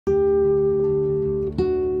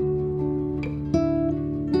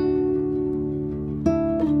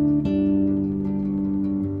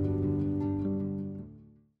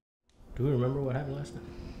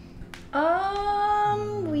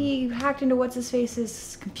hacked into what's his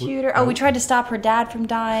face's computer. Oh, we tried to stop her dad from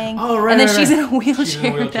dying. Oh, right. And then right, she's right. in a wheelchair, She's in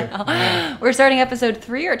a wheelchair. now. Yeah. We're starting episode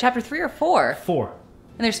 3 or chapter 3 or 4. 4.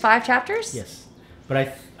 And there's 5 chapters. Yes,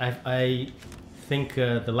 but I think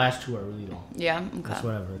the last 2 are really long. Yeah. Okay. That's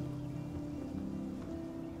what I've heard.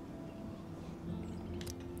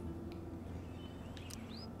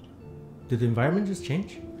 Did the environment just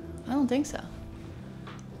change? I don't think so.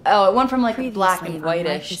 Oh, it went from like Previously black and on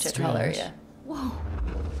whitish Life is to color. Strange. Yeah. Whoa.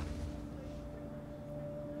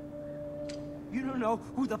 You don't know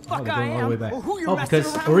who the Oh, fuck they're I going all the am way back. or who you're Oh, messing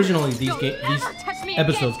because around with. originally these Don't these ever touch me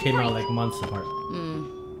episodes again, came out Frank. like months apart.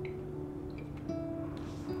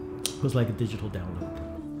 It was like a digital download.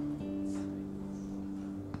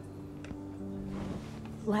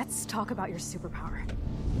 Let's talk about your superpower.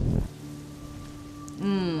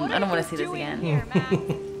 I don't want to see this again. Here, Max.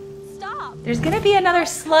 Stop. There's gonna be another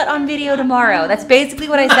slut on video tomorrow. That's basically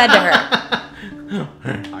what I said to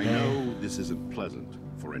her. I know this isn't pleasant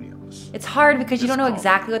for any of us. It's hard because you don't know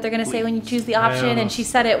exactly what they're gonna say when you choose the option, and she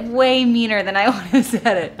said it way meaner than I would have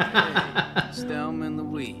said it. Thelma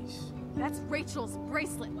and Louise. That's Rachel's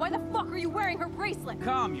bracelet. Why the fuck are you wearing her bracelet?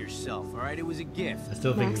 Calm yourself, all right? It was a gift. I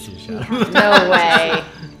still think we should shout. No way.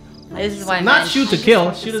 This is why Not men shoot to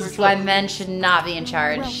kill. Shoot This as is why men should not be in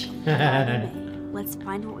charge. Let's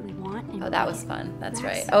find what we want. And Oh, that was fun. That's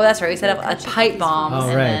right. Oh, that's right. We set up a pipe bomb Oh,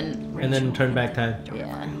 and right. And then turn back time. then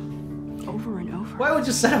yeah. over and over. Why would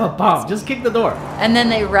you set up a bomb? Just kick the door. And then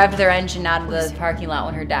they revved their engine out of the parking lot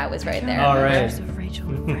when her dad was right there. All right. Pictures of Rachel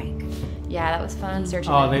and Frank. Yeah, that was fun. Searching.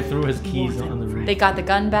 Oh, they threw his keys on the roof. They got the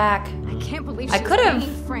gun back. I can't believe I she could was have.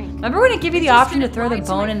 dating Frank. Remember when it gave you the option to throw the Lied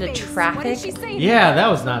bone my into face. What traffic? did she say? Yeah, that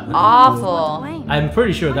was not Awful. Blame. I'm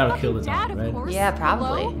pretty sure that'll My kill the fucking dog, dad, of right? course. Yeah,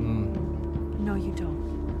 probably. Hello? Mm. No, you don't.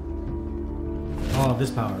 Oh, this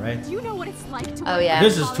power, right? Do you know what it's like to Oh, wait yeah. for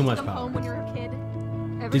This is college too to much come power. home when you're a kid?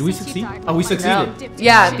 Ever Did we since succeed? died, Oh, we my succeeded. mom dipped into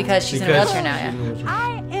Yeah, shit. because she's in a wheelchair now. she's in a Yeah. wheelchair.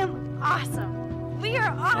 I am awesome. We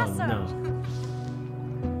are awesome. Oh, no.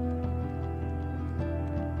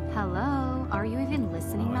 Hello, are you even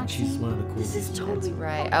listening, Oh, and Maxine? she's one of the cool This is people. totally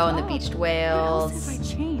Right. Oh, and the beached whales. What else have I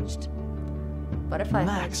changed? Butterfly.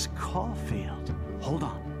 Max Caulfield. Hold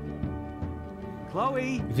on.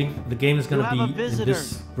 Chloe. You think the game is gonna You have be a in visitor.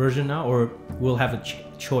 this version now, or we'll have a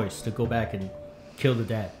choice to go back and kill the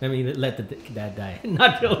dad? I mean, let the dad die,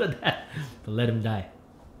 not kill the dad, but let him die.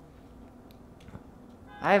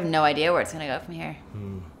 I have no idea where it's gonna go from here.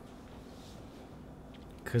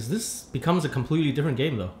 Because this becomes a completely different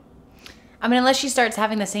game, though. I mean, unless she starts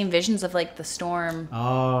having the same visions of like the storm.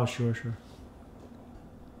 Oh, sure.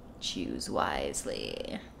 Choose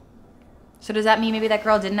wisely. So does that mean maybe that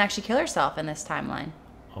girl didn't actually kill herself in this timeline?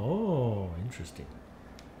 Oh, interesting.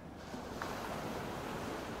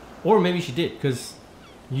 Or maybe she did, because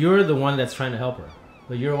you're the one that's trying to help her.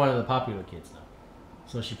 But you're one of the popular kids now.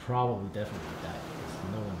 So she probably definitely died,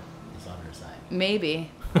 because no one is on her side. Maybe.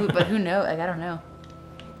 But who knows? Like, I don't know.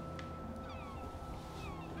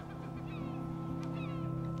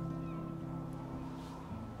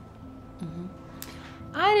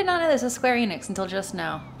 I did not know this was Square Enix until just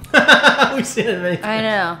now. We've seen it many I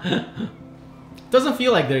times. know. Doesn't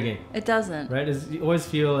feel like their game, It doesn't. right? You always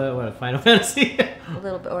feel, what, Final Fantasy? A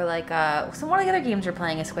little bit. Or like, so one of the other games you're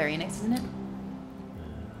playing is Square Enix, isn't it?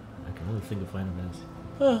 I can only think of Final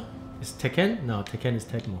Fantasy. Is Tekken? No, Tekken is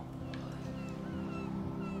Tecmo.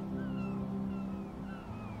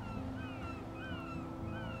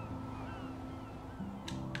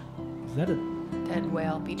 Is that a... Dead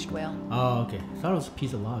whale, beached whale. Oh, okay. I thought it was a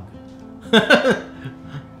piece of log.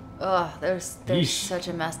 Ugh, there's Yeesh. such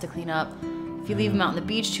a mess to clean up. If you leave them out on the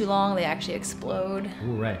beach too long, they actually explode. Oh,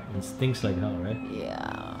 right. It stinks like hell, right?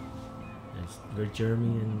 Yeah. It's very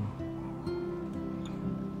germy and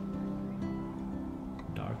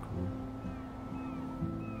dark room.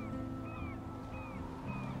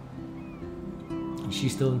 Is she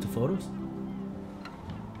still into photos?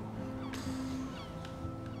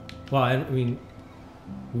 Well, I mean,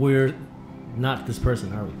 we're not this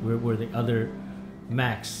person, are we? We're the other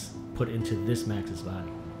Max put into this Max's body.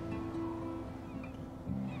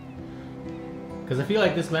 Because I feel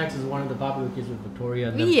like this Max is one of the popular kids with Victoria.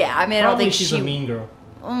 And then Yeah, I mean, I don't probably think she's she- a mean girl.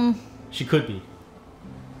 Um, She could be,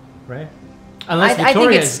 right? I Unless think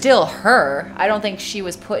Victoria it's still her. I don't think she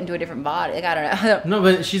was put into a different body. Like, I don't know. No,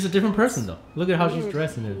 but she's a different person though. Look at how she's Weird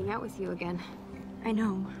dressed in hanging it. out with you again. I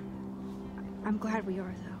know. I'm glad we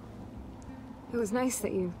are, though. It was nice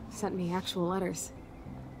that you sent me actual letters.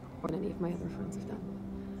 More than any of my other friends have done.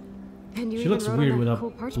 And you She even looks wrote on weird that without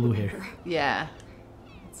cool parchment blue hair. paper. Yeah.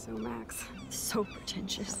 It's so Max. So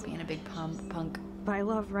pretentious. Being a big punk. But I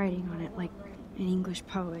love writing on it like an English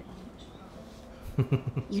poet.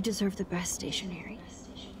 You deserve the best stationery.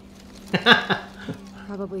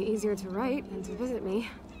 Probably easier to write than to visit me.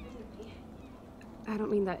 I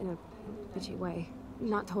don't mean that in a bitchy way.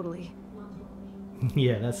 Not totally.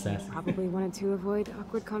 Yeah, that's sassy. Probably wanted to avoid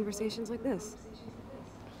awkward conversations like this.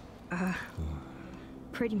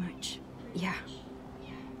 Pretty much. Yeah.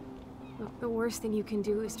 Look, the worst thing you can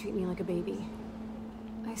do is treat me like a baby.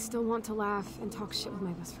 I still want to laugh and talk shit with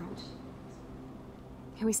my best friend.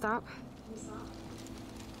 Can we stop?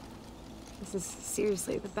 This is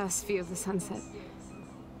seriously the best view of the sunset.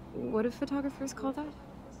 What do photographers call that?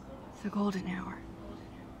 The golden hour.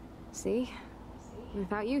 See?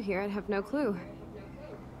 Without you here, I'd have no clue.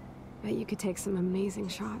 Bet you could take some amazing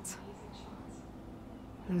shots.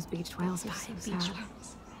 Those beached whales are so sad.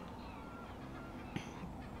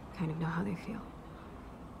 I kind of know how they feel.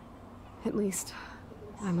 At least,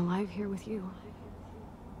 I'm alive here with you.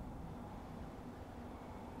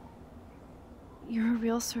 You're a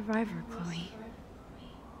real survivor, Chloe.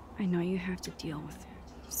 I know you have to deal with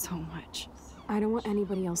so much. I don't want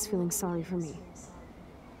anybody else feeling sorry for me.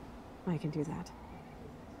 I can do that.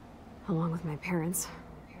 Along with my parents.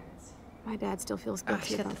 My dad still feels Oh, guilty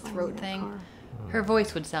she's got about the buying throat that thing. car. Her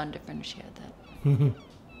voice would sound different if she had that.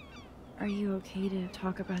 Are you okay to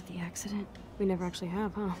talk about the accident? We never actually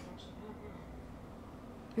have, huh?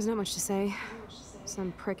 There's not much to say.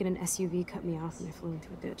 Some prick in an SUV cut me off and I flew into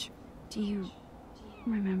a ditch. Do you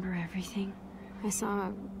remember everything? I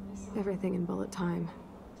saw everything in bullet time.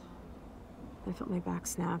 I felt my back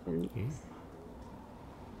snap and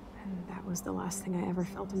that was the last thing I ever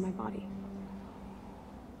felt in my body.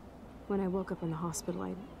 When I woke up in the hospital,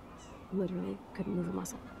 I literally couldn't move a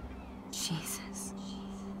muscle. Jesus.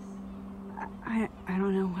 I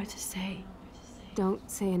don't know what to say. Don't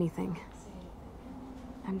say anything.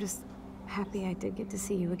 I'm just happy I did get to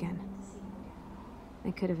see you again.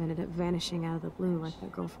 I could have ended up vanishing out of the blue like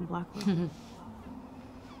that girl from Blackwell.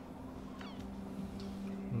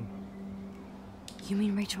 You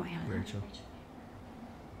mean Rachel Anna? Rachel.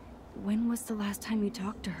 When was the last time you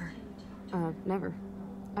talked to her? Never.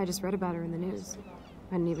 I just read about her in the news.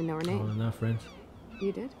 I didn't even know her Oh, name. enough, friends.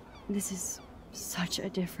 You did? This is such a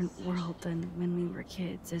different world than when we were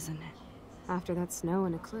kids, isn't it? After that snow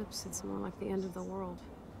and eclipse, it's more like the end of the world.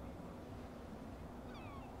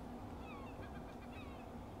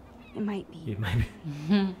 It might be. It might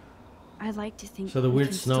be. I'd like to think So the we weird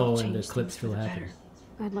can still snow and the change eclipse things for still the happens.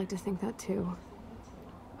 better. I'd like to think that too.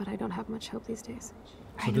 But I don't have much hope these days.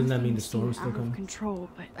 I So know doesn't that mean the things seem storm's still out of coming? control,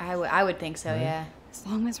 but I would think so, Right? yeah. as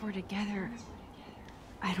long as we're together,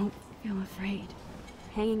 I don't feel afraid.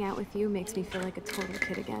 Hanging out with you makes me feel like a total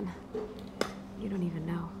kid again. You don't even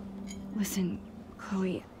know. Listen,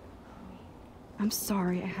 Chloe, I'm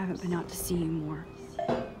sorry I haven't been out to see you more.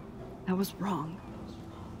 That was wrong.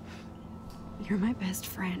 You're my best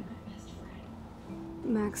friend.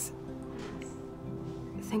 Max,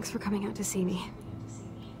 thanks for coming out to see me.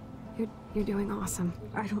 You're doing awesome.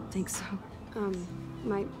 I don't think so.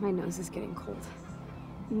 My nose is getting cold.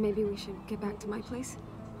 Maybe we should get back to my place?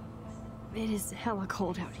 It is hella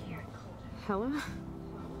cold out here. Hella?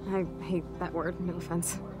 I hate that word, no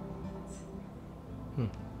offense.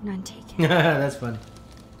 None taken. That's funny.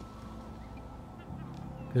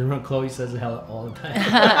 Because remember Chloe says hell all the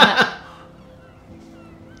time.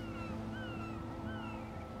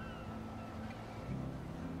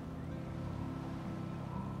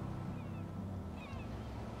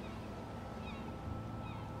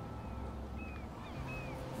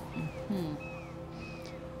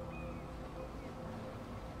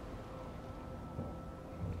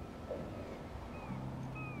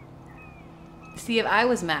 See, if I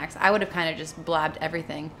was Max, I would have kind of just blabbed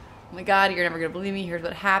everything. Oh my god, you're never gonna believe me. Here's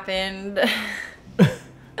what happened.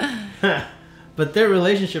 But their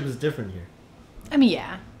relationship is different here. I mean,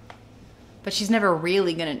 yeah. But she's never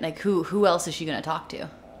really gonna, like, who else is she gonna talk to?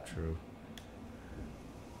 True.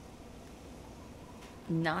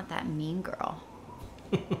 Not that mean girl.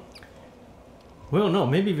 Well, no,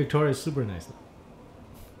 maybe Victoria's super nice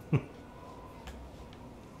though.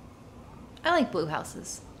 I like blue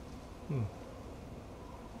houses. It's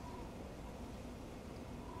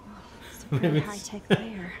a pretty Maybe high-tech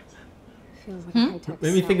layer. Feels like a high-tech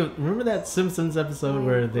Made me think cell. of, remember that Simpsons episode I'm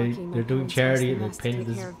where lucky they're my doing parents charity mostly and they has to painted take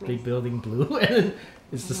this care of me. big building blue and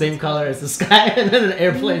it's the same color as the sky and then an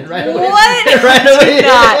airplane right away. What? Right away.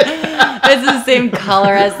 God, it's the same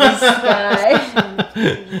color as the sky.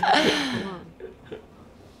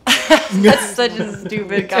 That's such a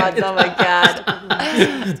stupid concept. Oh my god.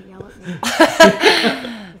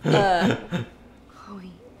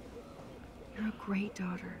 Chloe, you're a great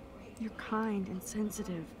daughter. You're kind and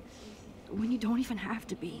sensitive when you don't even have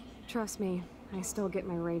to be. Trust me, I still get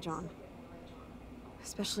my rage on.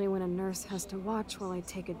 Especially when a nurse has to watch while I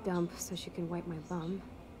take a dump so she can wipe my bum.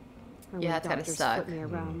 Or when Yeah, it's gotta doctors suck. flip me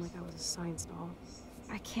around like I was a science doll.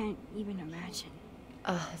 I can't even imagine.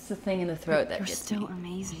 Ugh, it's the thing in the throat that You're gets still me.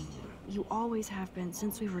 amazing. You always have been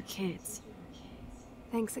since we were kids.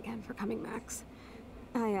 Thanks again for coming, Max.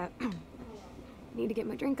 I, need to get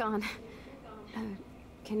my drink on.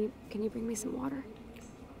 Can you bring me some water?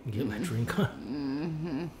 Get my drink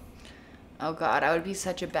on. Oh God, I would be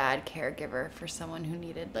such a bad caregiver for someone who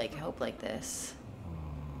needed like help like this.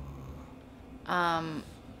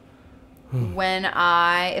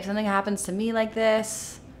 If something happens to me like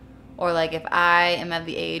this, or like if I am at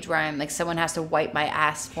the age where I'm like someone has to wipe my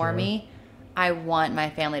ass for Sure. me, I want my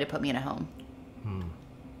family to put me in a home.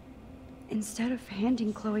 Instead of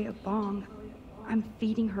handing Chloe a bong, I'm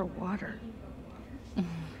feeding her water.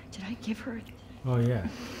 Did I give her? Oh yeah.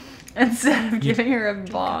 Instead of giving her a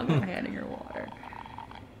bong, I'm handing her water.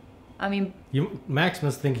 I mean, Max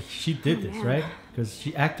must think she did this, man. right? Because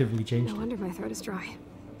she actively changed No it. wonder my throat is dry.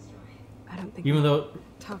 I don't think Even we though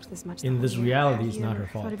talked this much. in the this whole year. reality Have it's you not ever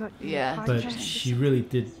her fault. thought about doing a Yeah. But podcast? she really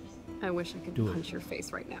did. I wish I could Do it. punch your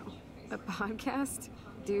face right now. A podcast?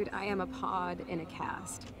 Dude, I am a pod in a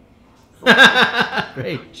cast.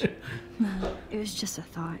 Great. It was just a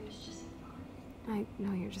thought. I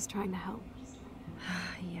know you're just trying to help.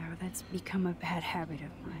 Yeah, that's become a bad habit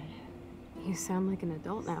of mine. You sound like an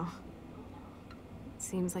adult now.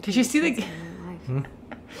 Seems like Did you you have see the kids in your life.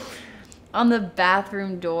 on the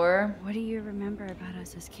bathroom door, What do you remember about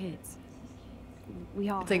us as kids? We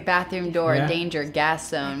all. it's like bathroom door, Yeah. danger, gas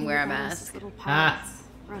zone, Think wear a about us as mask. little pirates,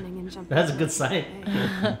 running and jumping. That's a around good all sign.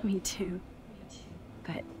 day. Me too.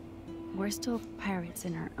 But we're still pirates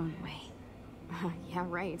in our own way. Yeah,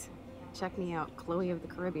 right. Check me out, Chloe of the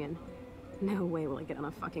Caribbean. No way will I get on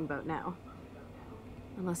a fucking boat now.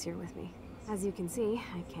 Unless you're with me. As you can see,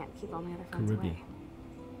 I can't keep all my other friends Caribbean. away.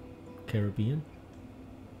 Caribbean?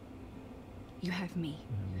 You have me.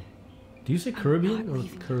 Do you say Caribbean not or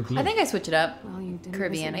leaving. Caribbean? I think I switch it up. Well, you didn't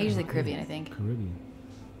Caribbean. I listen. usually Caribbean, I think. Caribbean.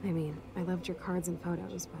 I mean, I loved your cards and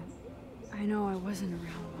photos, but I know I wasn't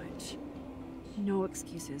around much. No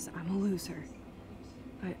excuses. I'm a loser.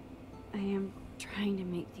 But I am trying to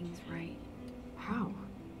make things right. how?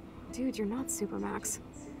 Dude, you're not Supermax.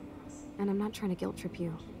 And I'm not trying to guilt trip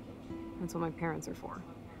you. That's what my parents are for.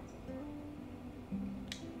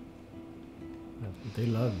 They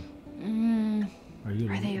love you. Are you?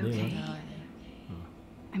 Are they love okay? you?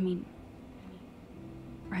 I mean,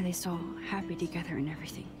 are they still happy together and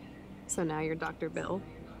everything? So now you're Dr. Bill?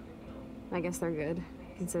 I guess they're good,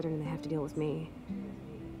 considering they have to deal with me.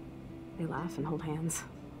 They laugh and hold hands.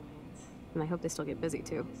 And I hope they still get busy,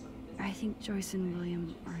 too. I think Joyce and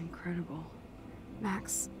William are incredible.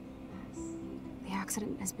 Max, the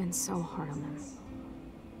accident has been so hard on them.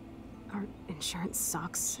 Our insurance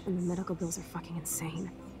sucks, and the medical bills are fucking insane.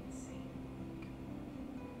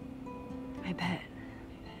 I bet.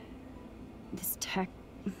 This tech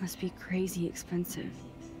must be crazy expensive.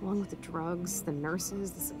 Along with the drugs, the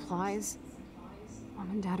nurses, the supplies. Mom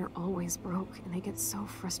and Dad are always broke, and they get so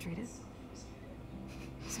frustrated.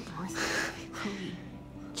 Is it worth it? Chloe,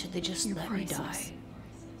 Should they just you're let me die? priceless.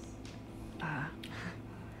 That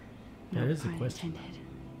No is the pun question.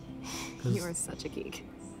 intended. 'Cause You are such a geek.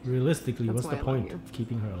 realistically, That's what's why the I love point you. of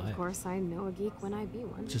keeping her Of alive? course, I know a geek when I be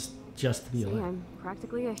one. Just to be See, alive. I'm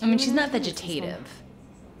practically a I mean, she's human not intelligence system. vegetative.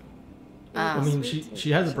 I mean,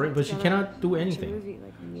 she has a brain, but she cannot do anything.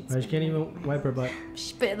 Right? She can't even wipe her butt.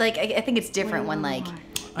 But like, I think it's different when like Why? you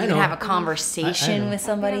I can know. have a conversation know. with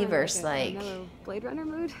somebody versus like like mellow Blade Runner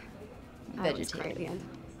mood. I always cry at the end.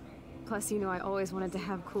 Plus, you know, I always wanted to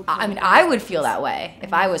have cool. I mean, I would feel that way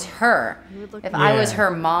if I was her. If I was Yeah.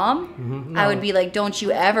 her mom, Mhm. I No. would be like, "Don't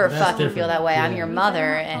you ever That's fucking feel different. that way. I'm Yeah. your You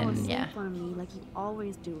mother." Fall And asleep yeah, on me like you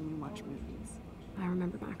always do when we watch movies. I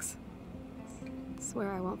remember, Max.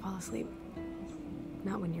 Swear I won't fall asleep.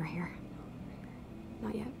 Not when you're here.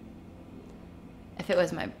 Not yet. if it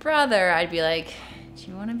was my brother, I'd be like, "Do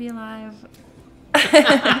you want to be alive?"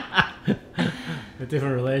 A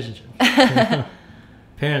different relationship.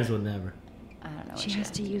 Parents would never. I don't know. What She has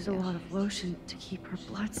have to use a do. lot of lotion to keep her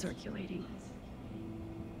blood circulating.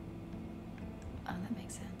 Oh, that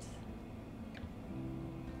makes sense.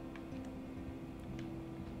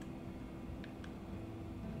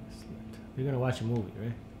 You're gonna watch a movie,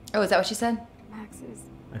 right? Oh, is that what she said? Max is.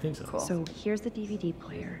 I think so. Cool. So here's the DVD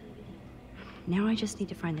player. Now I just need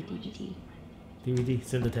to find the DVD. DVD,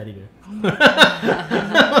 send the teddy bear.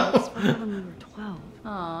 This was when we were 12.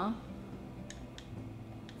 Aw.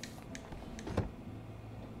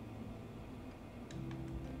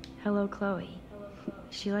 Hello, Chloe.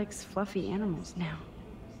 She likes fluffy animals now.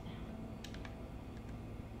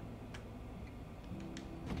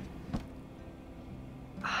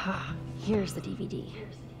 Ah, here's the DVD.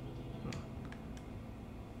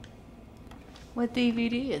 What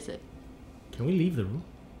DVD is it? Can we leave the room?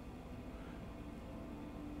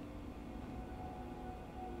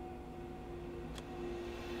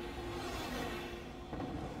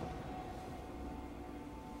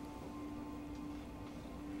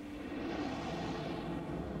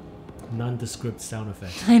 Nondescript sound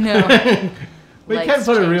effects. I know. We Lights can't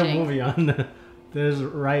put a real changing. movie on. There's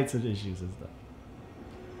rights and issues and stuff.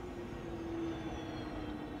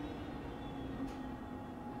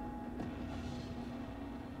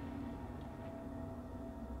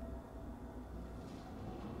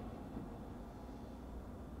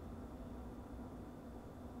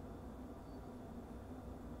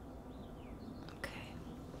 Okay.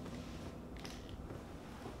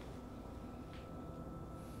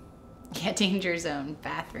 Yeah, danger zone,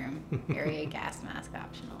 bathroom, area gas mask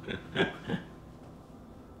optional.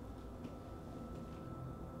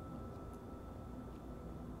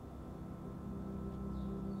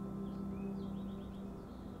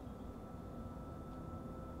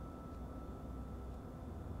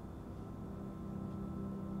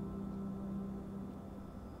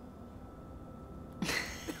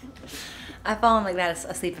 I've fallen like that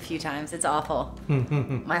asleep a few times. It's awful.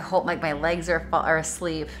 my legs are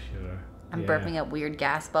asleep. Sure. I'm Yeah. burping up weird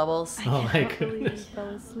gas bubbles. Oh my I believe you goodness. fell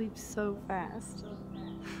asleep so fast.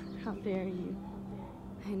 How dare you?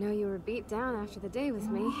 I know you were beat down after the day with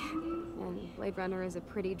me. And Blade Runner is a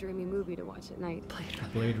pretty dreamy movie to watch at night.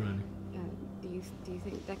 Blade Runner. Do you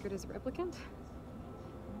think Deckard is a replicant?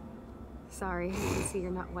 Sorry, I can see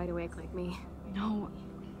you're not wide awake like me. No,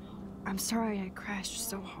 I'm sorry I crashed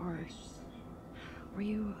so hard. Were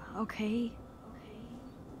you okay?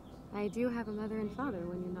 I do have a mother and father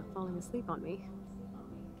when you're not falling asleep on me.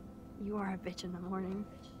 You are a bitch in the morning.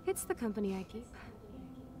 It's the company I keep.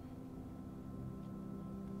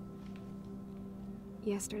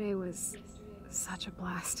 Yesterday was such a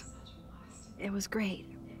blast. It was great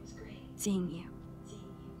seeing you.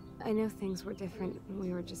 I know things were different when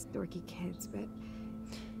we were just dorky kids, but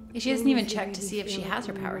She doesn't even check to see if she has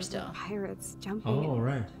her power power still. Pirates jumping Oh, and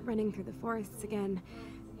right. running through the forests again.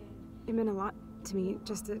 It meant a lot to me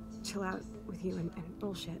just to chill out with you and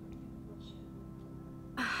bullshit.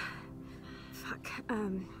 Fuck.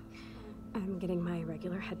 I'm getting my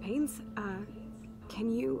regular head pains.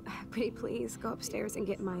 Can you, pretty please, go upstairs and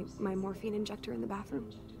get my morphine injector in the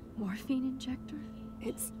bathroom? Morphine injector?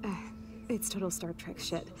 It's total Star Trek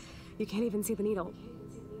shit. You can't even see the needle.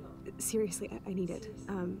 Seriously, I need it.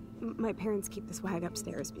 My parents keep the swag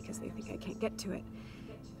upstairs because they think I can't get to it.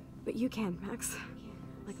 But you can, Max.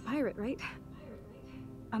 Like a pirate, right?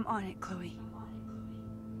 I'm on it, Chloe.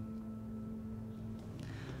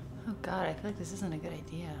 Oh god, I feel like this isn't a good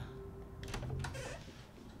idea.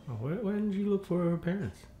 Oh, where did you look for her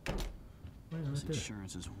parents? Right, right This there.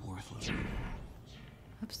 insurance is worthless.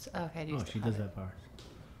 Oops. Okay, I do Oh, just she have does it. that part.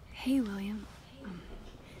 Hey, William.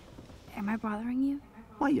 Am I bothering you?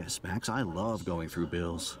 Why, yes, Max. I love going through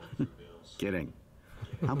bills. Kidding.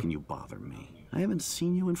 How can you bother me? I haven't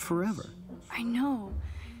seen you in forever. I know.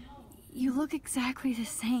 You look exactly the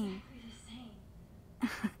same.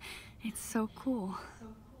 It's so cool.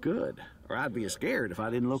 Good. Or I'd be scared if I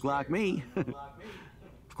didn't look like me.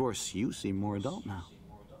 Of course, you seem more adult now.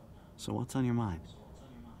 So what's on your mind?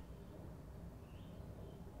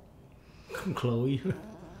 Chloe.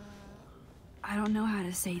 I don't know how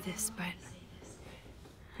to say this, but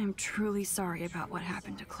I'm truly sorry about what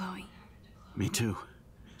happened to Chloe. Me too.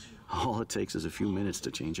 All it takes is a few minutes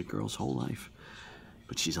to change a girl's whole life.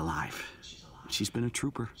 But she's alive. She's been a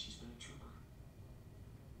trooper.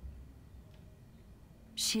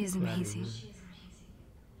 She is amazing.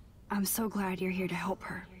 I'm so glad you're here to help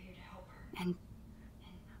her. And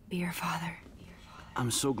be her father.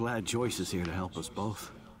 I'm so glad Joyce is here to help us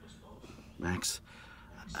both. Max,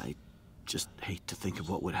 I just hate to think of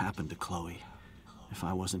what would happen to Chloe if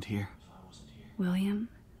I wasn't here. William,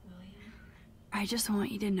 I just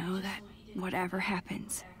want you to know that whatever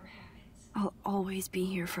happens, I'll always be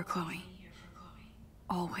here for Chloe.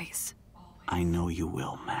 Always. I know you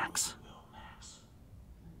will, Max.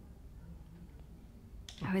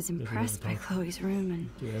 I was impressed by Chloe's room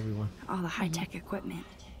and To everyone. all the high-tech equipment.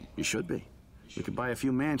 You should be. We could buy a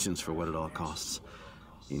few mansions for what it all costs.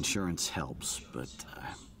 The insurance helps, but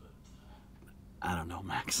I don't know,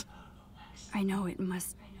 Max. I know it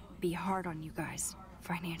must be hard on you guys,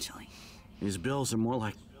 financially. These bills are more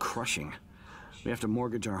like crushing. We have to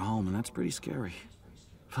mortgage our home, and that's pretty scary.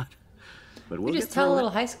 But but we'll You get just tell a through little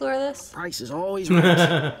it. high schooler this? Price is always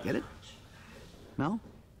right. Get it? No?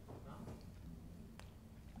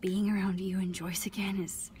 Being around you and Joyce again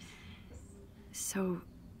is so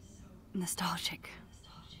nostalgic.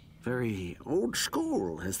 Very old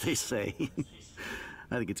school, as they say.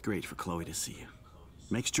 I think it's great for Chloe to see you.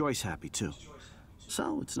 Makes Joyce happy, too.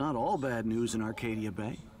 So, it's not all bad news in Arcadia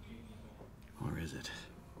Bay. Or is it?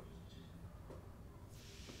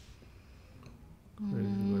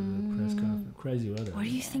 Crazy weather. What do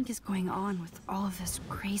you think is going on with all of this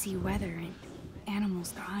crazy weather and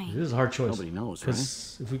animals dying? This is a hard choice. Nobody knows,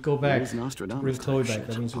 Because if we go back, It is Nostradamus bring Chloe type back, shit,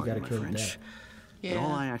 that means we gotta pardon my kill her French. dad. But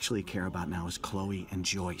all I actually care about now is Chloe and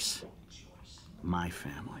Joyce. My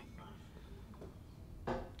family.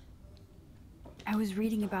 I was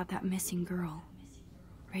reading about that missing girl,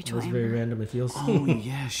 Rachel That's Amber. very random, it feels. Oh,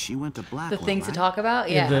 yeah, she went to Blackwell, The things to right? talk about?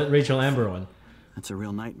 Yeah. The Rachel Amber one. That's a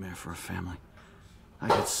real nightmare for a family. I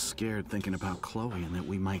get scared thinking about Chloe and that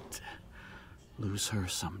we might lose her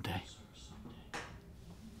someday.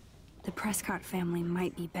 The Prescott family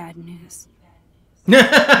might be bad news.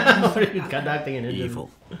 Conducting an interview. Evil.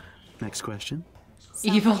 Next question.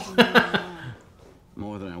 Evil.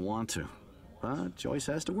 More than I want to. But Joyce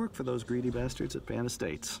has to work for those greedy bastards at Pan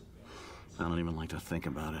Estates. I don't even like to think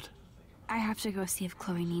about it. I have to go see if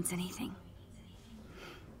Chloe needs anything.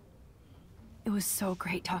 It was so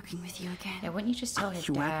great talking with you again. Yeah, wouldn't you just tell his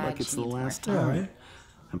You dad act like it's she the needs more last help? time. Alright.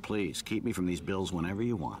 And please, keep me from these bills whenever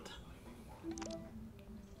you want.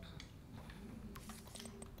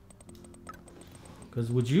 Because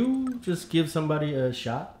would you just give somebody a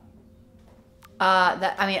shot?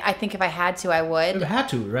 I mean, I think if I had to, I would. You had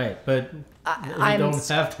to, right? But you don't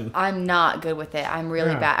have to. I'm not good with it. I'm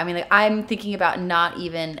really Yeah. bad. I mean, like, I'm thinking about not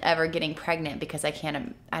even ever getting pregnant because I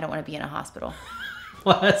can't. I don't want to be in a hospital.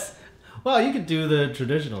 Well, you could do the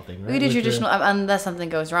traditional thing, right? We do With the- traditional unless something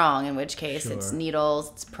goes wrong, in which case it's Sure.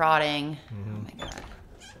 needles, it's prodding. Oh my god.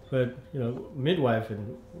 But midwife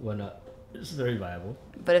and whatnot is very viable.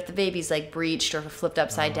 But if the baby's like breached or flipped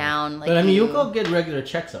upside down, like But I mean, you'll go get regular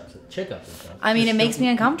checkups and stuff. I mean, it makes me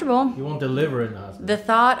uncomfortable. You won't deliver in the hospital. The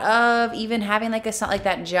thought of even having like like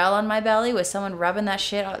that gel on my belly with someone rubbing that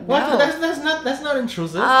shit. What? No. That's not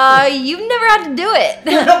intrusive. You've never had to do it.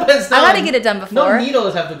 No, but it's I not gotta like- get it done before. No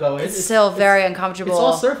needles have to go in. It's still very uncomfortable. It's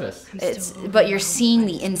all surface. But you're seeing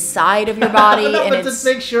the inside of your body, No, and but it's. just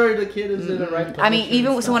make sure the kid is in the right position. I mean,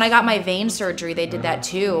 even so, when I got my vein surgery, they did that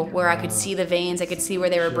too, where I could see the veins, I could see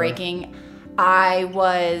where they were breaking. I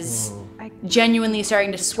was genuinely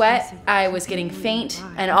starting to sweat. I was getting faint,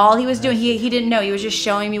 and all he was doing, he didn't know. He was just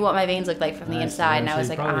showing me what my veins looked like from the inside, and I was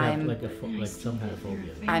like, like some kind of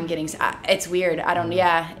phobia. I'm getting. It's weird. I don't.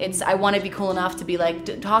 Yeah, it's. I want to be cool enough to be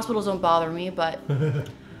like, hospitals don't bother me, but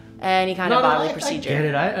any kind of bodily procedure. I get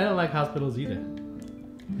it. I don't like hospitals either,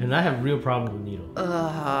 and I have real problems with needles.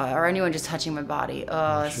 Or anyone just touching my body.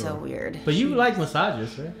 Oh, it's so Sure. weird. But you like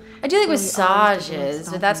massages, right? I do like massages,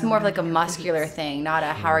 but that's more of like a muscular thing, not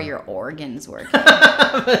a how are your organs working.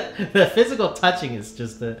 The physical touching is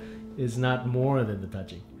just is not more than the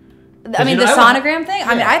touching. I mean, you the know, sonogram thing. I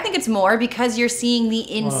mean, Yeah. I think it's more because you're seeing the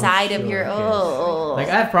inside of sure, your. okay. Oh, Like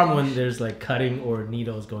I have a problem when there's like cutting or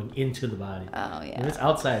needles going into the body. Oh, yeah. When it's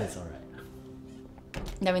outside, it's all right.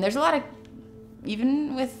 I mean, there's a lot of,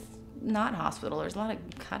 even with not hospital, there's a lot of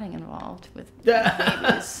cutting involved with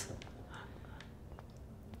babies.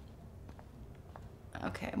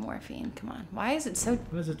 Okay, morphine. Come on. Why is it so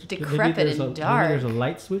What is it? decrepit Maybe and Maybe dark? there's a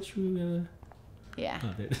light switch. Yeah.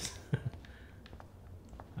 Oh, there it is.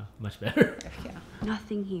 Oh, much better. There we go.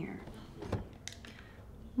 Nothing here.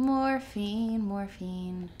 Morphine,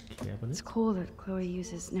 morphine. It's cool that Chloe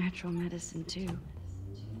uses natural medicine too.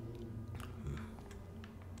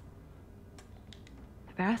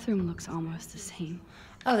 The bathroom looks almost the same.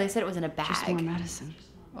 Oh, they said it was in a bag. Just more medicine.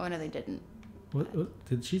 Oh, no, they didn't. What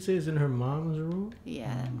did she say? Is in her mom's room?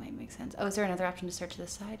 Yeah, that might make sense. Oh, is there another option to start to the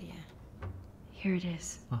side? Yeah. Here it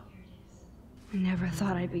is. Huh. I never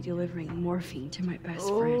thought I'd be delivering morphine to my best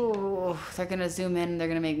friend. Oh, they're gonna zoom in. They're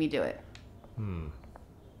gonna make me do it.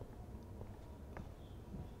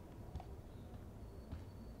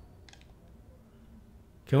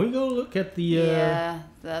 Can we go look at the? Yeah,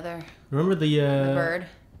 the other. Remember the? The bird.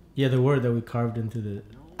 Yeah, the word that we carved into the.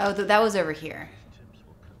 Oh, that was over here.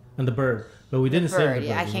 And the bird, but we didn't save the Bird. bird.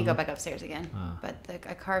 Yeah, I can't go remember? back upstairs again. Ah. But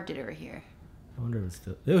I carved it over here. I wonder if it's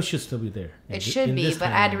still. It should still be there. It should In be, this but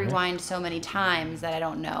I had to timeline, right? rewind so many times that I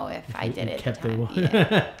don't know if I You- did you it. kept the the time. one.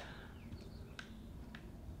 Yeah.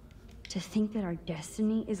 To think that our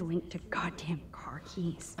destiny is linked to goddamn car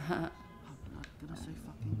keys.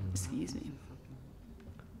 Excuse me.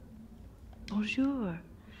 Bonjour.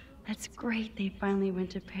 That's great they finally went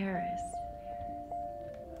to Paris.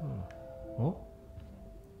 Oh.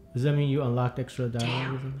 Does that mean you unlocked extra dialogue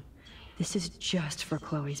or something? Damn. This is just for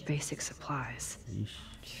Chloe's basic supplies. Yeesh.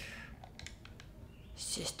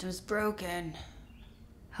 System's broken.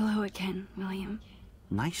 Hello again, William.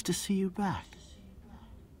 Nice to see you back.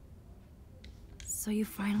 So you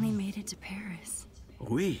finally made it to Paris.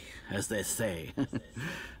 Oui, as they say.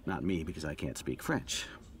 Not me, because I can't speak French.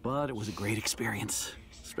 But it was a great experience,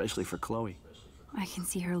 especially for Chloe. I can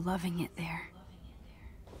see her loving it there.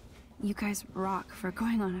 You guys rock for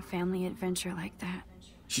going on a family adventure like that.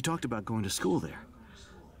 She talked about going to school there,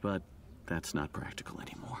 but that's not practical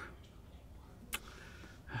anymore.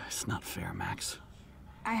 It's not fair, Max.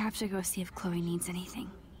 I have to go see if Chloe needs anything.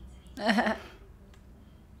 It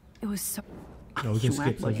was so... No, we can You skip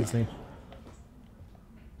act like like it's saying.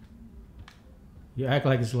 You act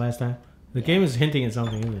like it's the last time. The game is hinting at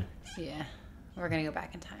something, isn't it? Yeah. We're gonna go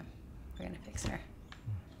back in time. We're gonna fix her.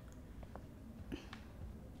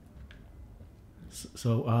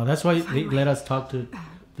 So that's why they let us talk to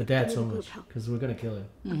the dad so much, because we're gonna kill him.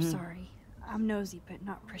 I'm sorry. I'm nosy, but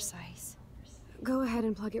not precise. Go ahead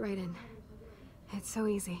and plug it right in. It's so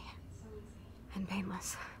easy. And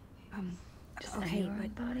painless. Okay,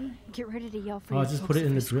 but get ready to yell for Oh, your just folks put it if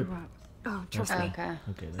in I the drip. screw up. Oh, trust Okay. me. Okay.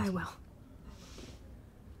 Okay, I that's will.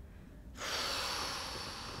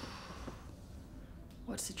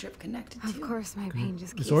 What's the drip connected to? Of course, my pain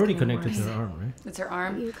just keeps It's already getting connected worse. to her arm, right? It's her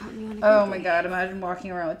arm. You caught me on a Oh good my day. god, imagine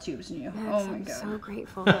walking around with tubes in you. Max, Oh my I'm god. so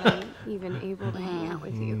grateful that I'm even able to hang out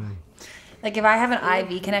with you. Like if I have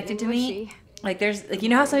an IV connected to me, like there's like you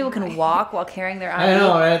know how some people can walk while carrying their IV? I know,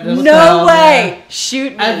 right? What the No hell, way! man?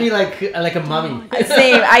 Shoot me. I'd be like a mummy.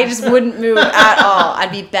 Same. I just wouldn't move at all.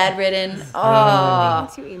 I'd be bedridden.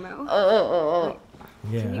 Oh. Too emo.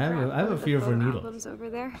 Yeah, Can you grab I have one a of the fear for photo needles. albums over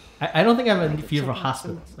there? I don't think I have a could fear for check out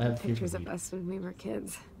some hospitals. I have a fear for Pictures of needles. us when we were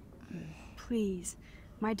kids. Please.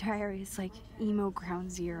 My diary is like emo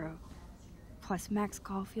ground zero. Plus, Max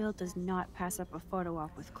Caulfield does not pass up a photo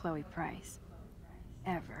op with Chloe Price.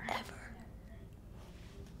 Ever.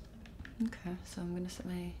 Okay, so I'm gonna set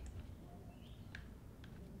my.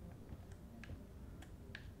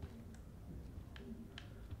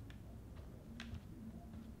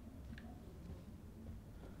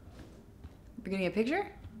 We're getting a picture?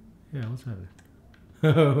 Yeah, what's happening?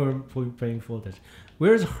 We're paying full attention.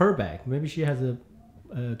 Where's her bag? Maybe she has a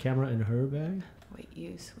camera in her bag? Wait,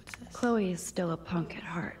 use. What's this? Chloe is still a punk at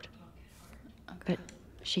heart. But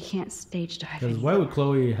she can't stage dive Because anymore. why would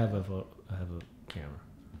Chloe have a camera?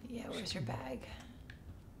 Yeah, where's your bag?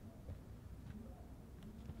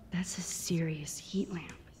 That's a serious heat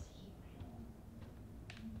lamp.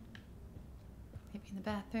 Maybe in the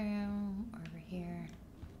bathroom or over here.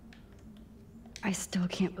 I still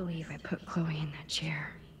can't believe I put Chloe in that chair.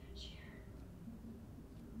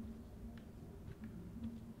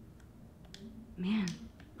 Man,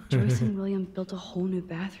 Joyce and William built a whole new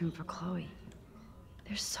bathroom for Chloe.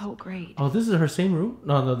 They're so great. Oh, this is her same room?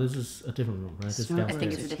 No, this is a different room, right? This is Smoke. I think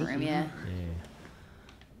downstairs. it's a different room, yeah.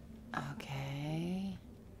 Yeah. Okay.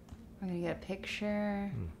 We're gonna get a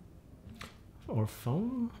picture. Or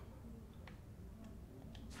phone?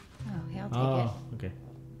 Oh, yeah, I'll take Oh, okay.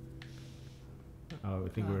 Oh, I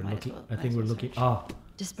think Oh, we're might as looking. well- I might think as we're well looking. search. Oh,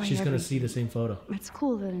 Despite she's gonna see everything, the same photo. It's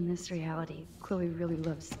cool that in this reality, Chloe really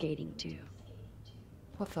loves skating too. it.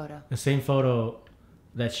 What photo? The same photo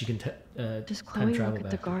that she can Does time Chloe travel look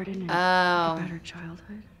at the back. garden and Oh. think about her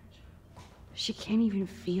childhood? She can't even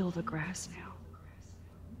feel the grass now.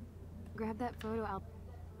 Grab that photo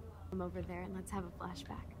album over there and let's have a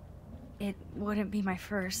flashback. It wouldn't be my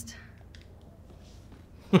first.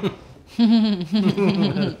 That's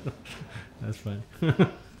fine.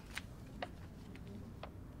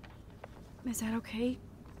 Is that okay?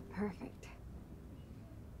 Perfect.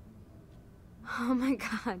 Oh my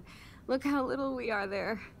god. Look how little we are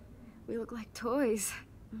there. We look like toys.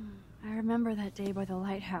 I remember that day by the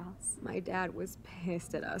lighthouse. My dad was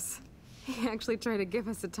pissed at us. He actually tried to give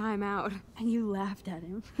us a timeout. And you laughed at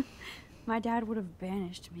him. My dad would have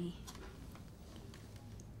banished me.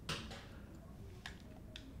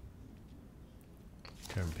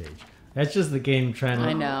 Turn page. That's just the game trying to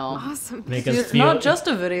I know. Awesome. make us It's feel. not just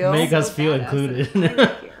a video. Make us feel Badass included. and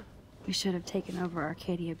private here. We should have taken over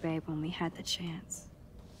Arcadia Bay when we had the chance.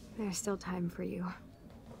 There's still time for you.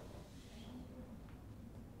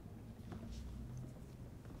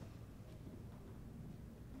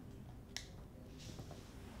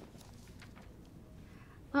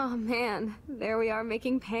 Oh man, there we are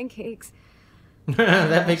making pancakes.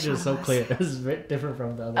 That picture is so clear. This is very different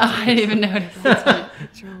from the other. Oh, I didn't even notice. That's funny.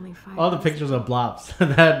 You're only 5 All the minutes. pictures are blobs.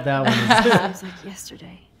 that one is. Seems like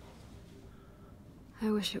yesterday. I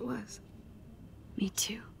wish it was. Me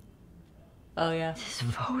too. Oh yeah. This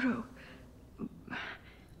photo.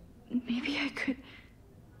 Maybe I could.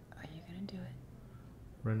 Are you gonna do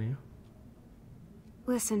it? Rania?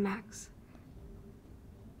 Listen, Max.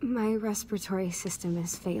 My respiratory system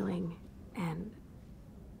is failing, and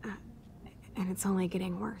it's only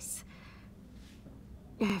getting worse.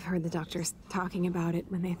 I've heard the doctors talking about it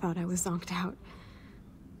when they thought I was zonked out.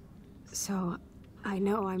 So, I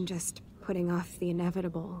know I'm just putting off the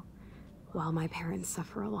inevitable while my parents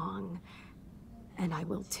suffer along, and I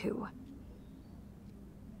will too.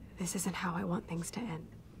 This isn't how I want things to end.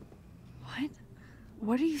 What?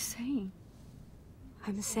 What are you saying?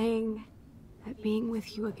 I'm saying that being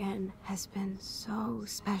with you again has been so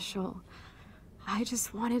special. I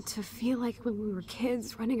just wanted to feel like when we were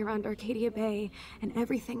kids running around Arcadia Bay and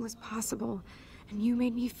everything was possible, and you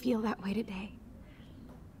made me feel that way today.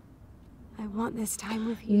 I want this time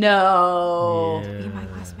with you No. to be my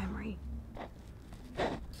last memory.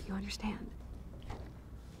 You understand?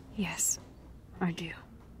 Yes, I do.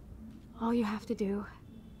 All you have to do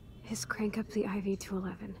is crank up the IV to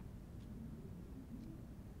 11.